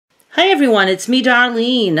Hi everyone, it's me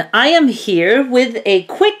Darlene. I am here with a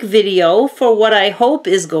quick video for what I hope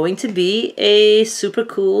is going to be a super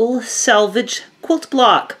cool selvage quilt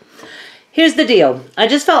block. Here's the deal. I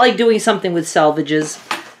just felt like doing something with selvages.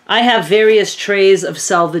 I have various trays of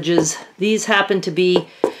selvages. These happen to be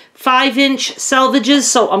 5-inch selvages,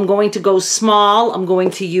 so I'm going to go small. I'm going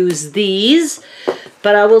to use these,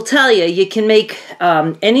 but I will tell you, you can make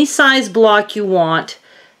any size block you want.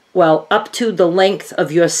 Well, up to the length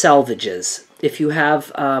of your selvages. If you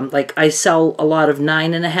have, like I sell a lot of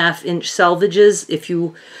 9.5-inch selvages. If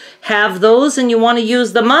you have those and you want to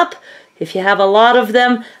use them up, if you have a lot of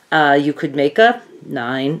them, you could make a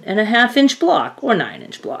 9.5-inch block or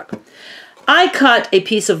 9-inch block. I cut a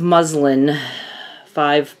piece of muslin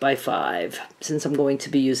 5 by 5 since I'm going to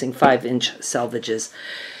be using 5-inch selvages.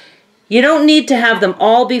 You don't need to have them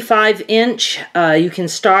all be 5-inch. You can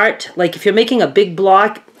start, like if you're making a big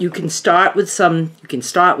block, you can start with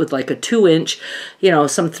like a 2-inch, you know,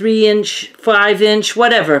 some 3-inch, 5-inch,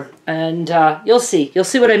 whatever. And you'll see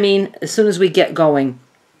what I mean as soon as we get going.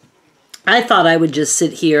 I thought I would just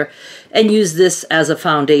sit here and use this as a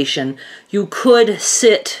foundation. You could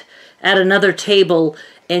sit at another table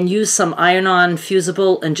and use some iron-on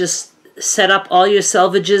fusible and just set up all your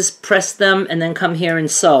selvages, press them, and then come here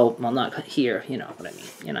and sew. Well, not here, you know what I mean.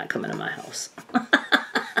 You're not coming to my house.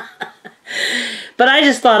 But I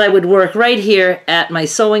just thought I would work right here at my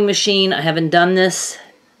sewing machine. I haven't done this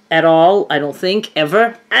at all, I don't think,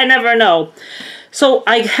 ever. I never know. So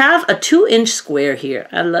I have a 2-inch square here.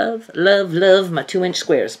 I love, love, love my 2-inch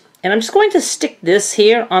squares. And I'm just going to stick this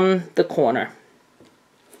here on the corner.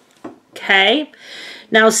 Okay.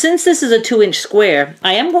 Now, since this is a 2-inch square,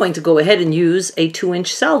 I am going to go ahead and use a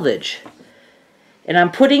 2-inch selvage. And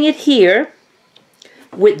I'm putting it here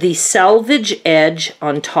with the selvage edge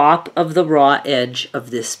on top of the raw edge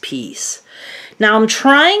of this piece. Now, I'm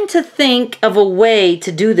trying to think of a way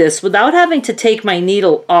to do this without having to take my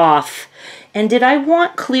needle off. And did I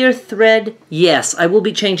want clear thread? Yes, I will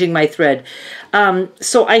be changing my thread.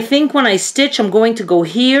 So I think when I stitch, I'm going to go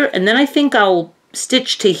here, and then I think I'll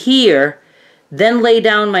stitch to here, then lay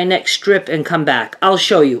down my next strip and come back. I'll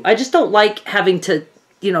show you. I just don't like having to,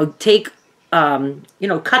 you know, take, you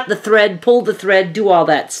know, cut the thread, pull the thread, do all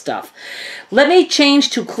that stuff. Let me change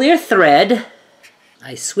to clear thread.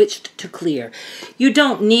 I switched to clear. You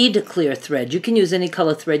don't need clear thread. You can use any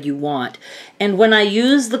color thread you want. And when I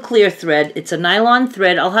use the clear thread, it's a nylon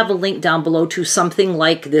thread. I'll have a link down below to something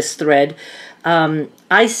like this thread.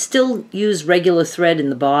 I still use regular thread in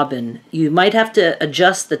the bobbin. You might have to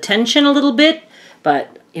adjust the tension a little bit,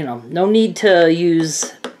 but, you know, no need to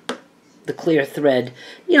use the clear thread.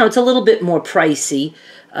 You know, it's a little bit more pricey,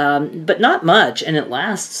 but not much, and it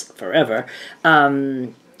lasts forever.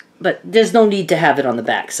 But there's no need to have it on the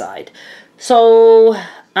back side. So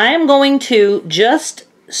I am going to just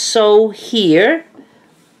sew here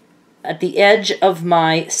at the edge of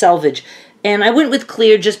my selvage. And I went with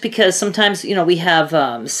clear just because sometimes, you know, we have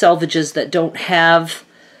selvages that don't have,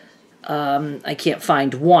 I can't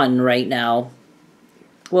find one right now.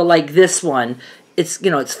 Well, like this one, it's,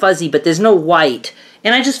 you know, it's fuzzy, but there's no white.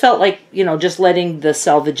 And I just felt like, you know, just letting the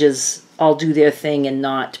selvages all do their thing and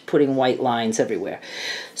not putting white lines everywhere.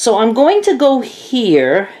 So I'm going to go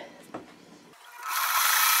here,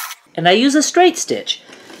 and I use a straight stitch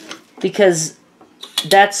because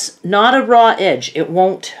that's not a raw edge. It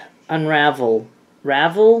won't unravel.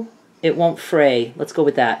 Ravel, it won't fray. Let's go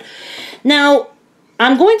with that. Now,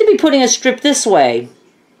 I'm going to be putting a strip this way.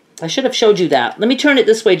 I should have showed you that. Let me turn it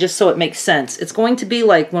this way just so it makes sense. It's going to be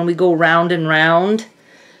like when we go round and round.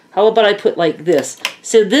 How about I put like this?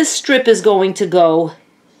 So this strip is going to go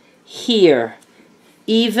here,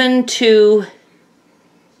 even to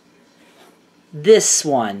this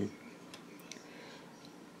one.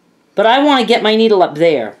 But I want to get my needle up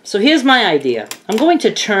there. So here's my idea. I'm going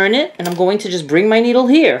to turn it, and I'm going to just bring my needle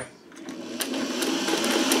here.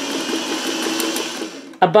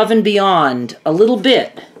 Above and beyond, a little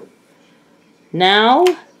bit. Now,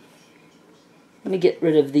 let me get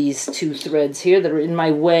rid of these 2 threads here that are in my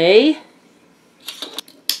way.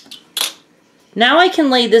 Now I can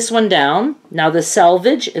lay this one down. Now the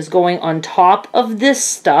selvage is going on top of this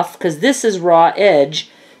stuff, because this is raw edge.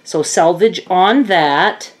 So selvage on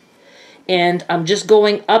that. And I'm just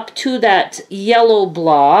going up to that yellow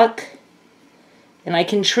block. And I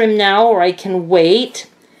can trim now, or I can wait.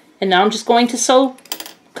 And now I'm just going to sew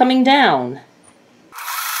coming down.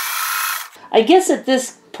 I guess at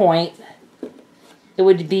this point, it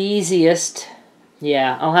would be easiest.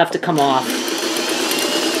 Yeah, I'll have to come off.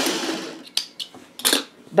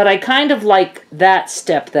 But I kind of like that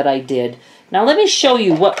step that I did. Now let me show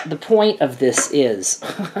you what the point of this is.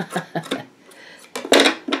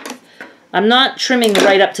 I'm not trimming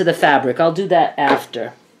right up to the fabric. I'll do that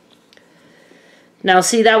after. Now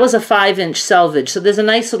see, that was a 5-inch selvage, so there's a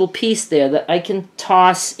nice little piece there that I can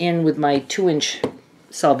toss in with my 2-inch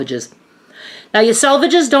selvages. Now your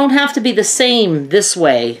selvages don't have to be the same this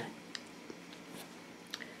way.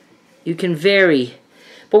 You can vary.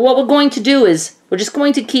 But what we're going to do is, we're just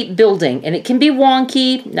going to keep building, and it can be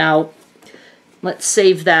wonky. Now, let's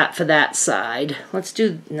save that for that side. Let's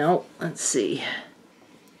see.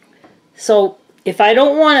 So, if I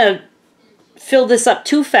don't want to fill this up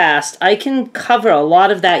too fast, I can cover a lot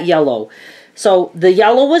of that yellow. So, the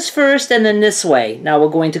yellow was first, and then this way. Now we're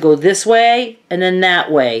going to go this way, and then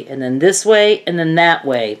that way, and then this way, and then that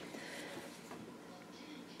way.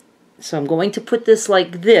 So I'm going to put this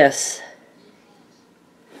like this.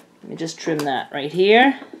 Let me just trim that right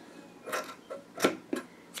here.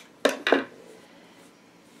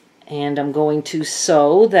 And I'm going to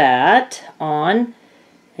sew that on.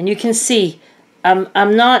 And you can see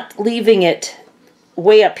I'm not leaving it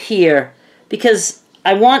way up here because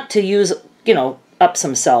I want to use, you know, up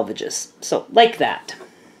some selvages. So like that.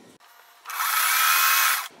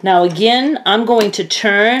 Now again, I'm going to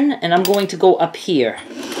turn and I'm going to go up here.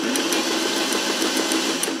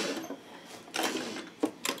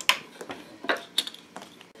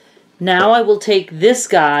 Now I will take this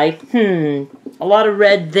guy. A lot of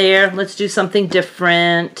red there. Let's do something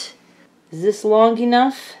different. Is this long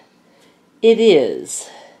enough? It is.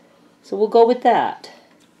 So we'll go with that.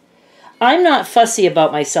 I'm not fussy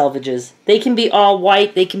about my selvages. They can be all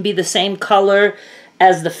white. They can be the same color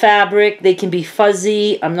as the fabric. They can be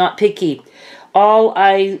fuzzy. I'm not picky. All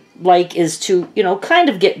I like is to, you know, kind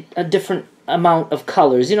of get a different amount of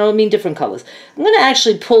colors. You know what I mean? Different colors. I'm going to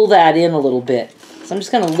actually pull that in a little bit. So I'm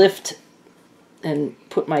just going to lift and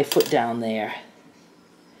put my foot down there.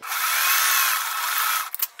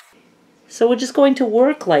 So we're just going to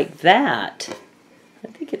work like that. I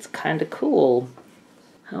think it's kind of cool.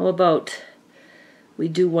 How about we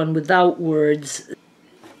do one without words?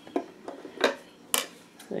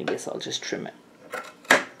 I guess I'll just trim it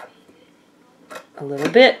a little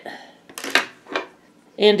bit.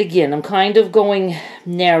 And again, I'm kind of going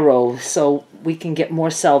narrow so we can get more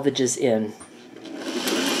selvages in.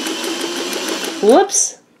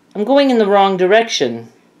 Whoops! I'm going in the wrong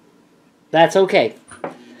direction. That's okay.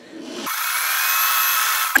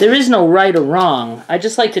 There is no right or wrong. I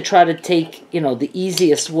just like to try to take, you know, the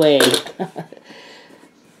easiest way.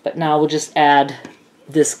 But now we'll just add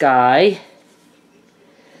this guy.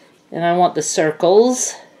 And I want the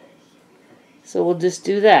circles. So we'll just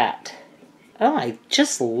do that. Oh, I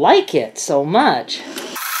just like it so much.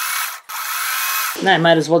 And I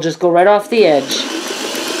might as well just go right off the edge.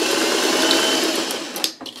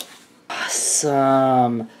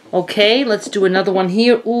 Awesome. Okay, let's do another one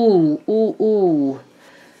here. Ooh, ooh, ooh.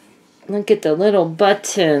 Look at the little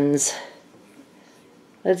buttons.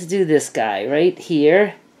 Let's do this guy right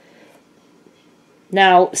here.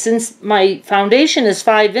 Now, since my foundation is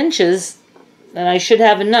 5 inches, then I should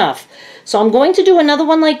have enough. So I'm going to do another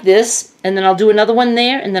one like this, and then I'll do another one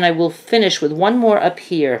there, and then I will finish with one more up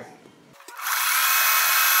here.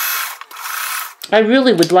 I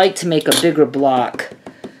really would like to make a bigger block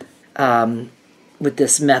with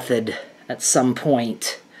this method at some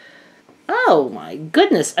point. Oh my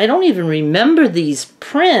goodness, I don't even remember these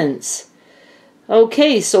prints.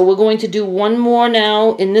 Okay, so we're going to do one more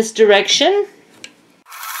now in this direction.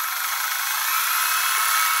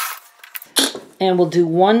 And we'll do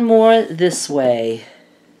one more this way.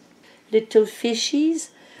 Little fishies.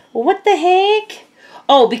 What the heck?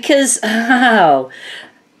 Oh, because,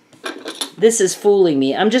 this is fooling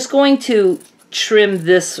me. I'm just going to trim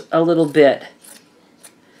this a little bit.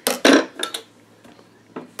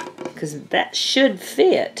 Because that should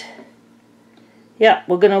fit. Yeah,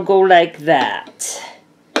 we're going to go like that.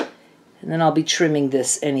 And then I'll be trimming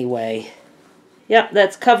this anyway. Yep,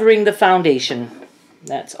 that's covering the foundation.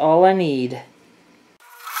 That's all I need.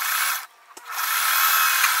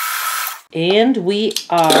 And we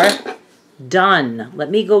are done. Let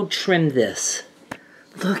me go trim this.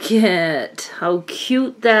 Look at how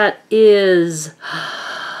cute that is.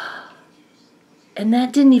 And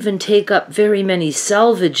that didn't even take up very many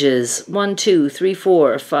selvages. 1, 2, 3,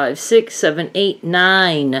 4, 5, 6, 7, 8,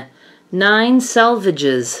 9. 9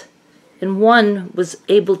 selvages. And one was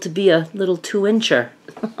able to be a little 2-incher.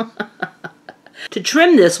 To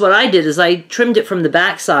trim this, what I did is I trimmed it from the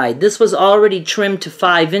back side. This was already trimmed to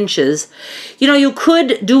 5 inches. You know, you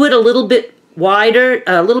could do it a little bit wider,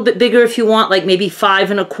 a little bit bigger if you want, like maybe 5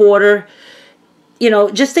 1/4. you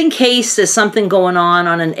know, just in case there's something going on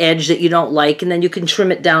an edge that you don't like, and then you can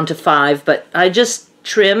trim it down to 5. But I just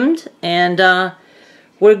trimmed, and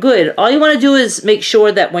we're good. All you want to do is make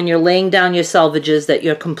sure that when you're laying down your selvages that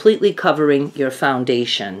you're completely covering your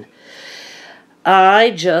foundation.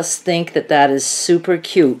 I just think that that is super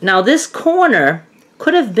cute. Now this corner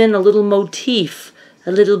could have been a little motif,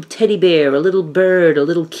 a little teddy bear, a little bird, a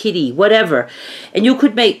little kitty, whatever. And you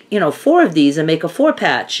could make, you know, 4 of these and make a 4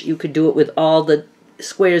 patch. You could do it with all the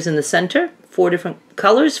squares in the center, 4 different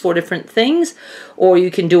colors, 4 different things. Or you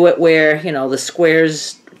can do it where, you know, the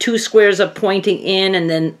squares, 2 squares are pointing in, and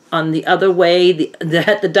then on the other way,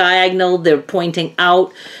 the diagonal, they're pointing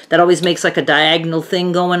out. That always makes like a diagonal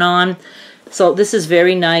thing going on. So this is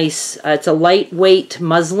very nice. It's a lightweight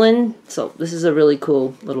muslin, so this is a really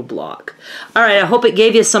cool little block. All right, I hope it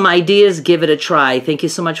gave you some ideas. Give it a try. Thank you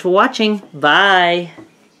so much for watching. Bye.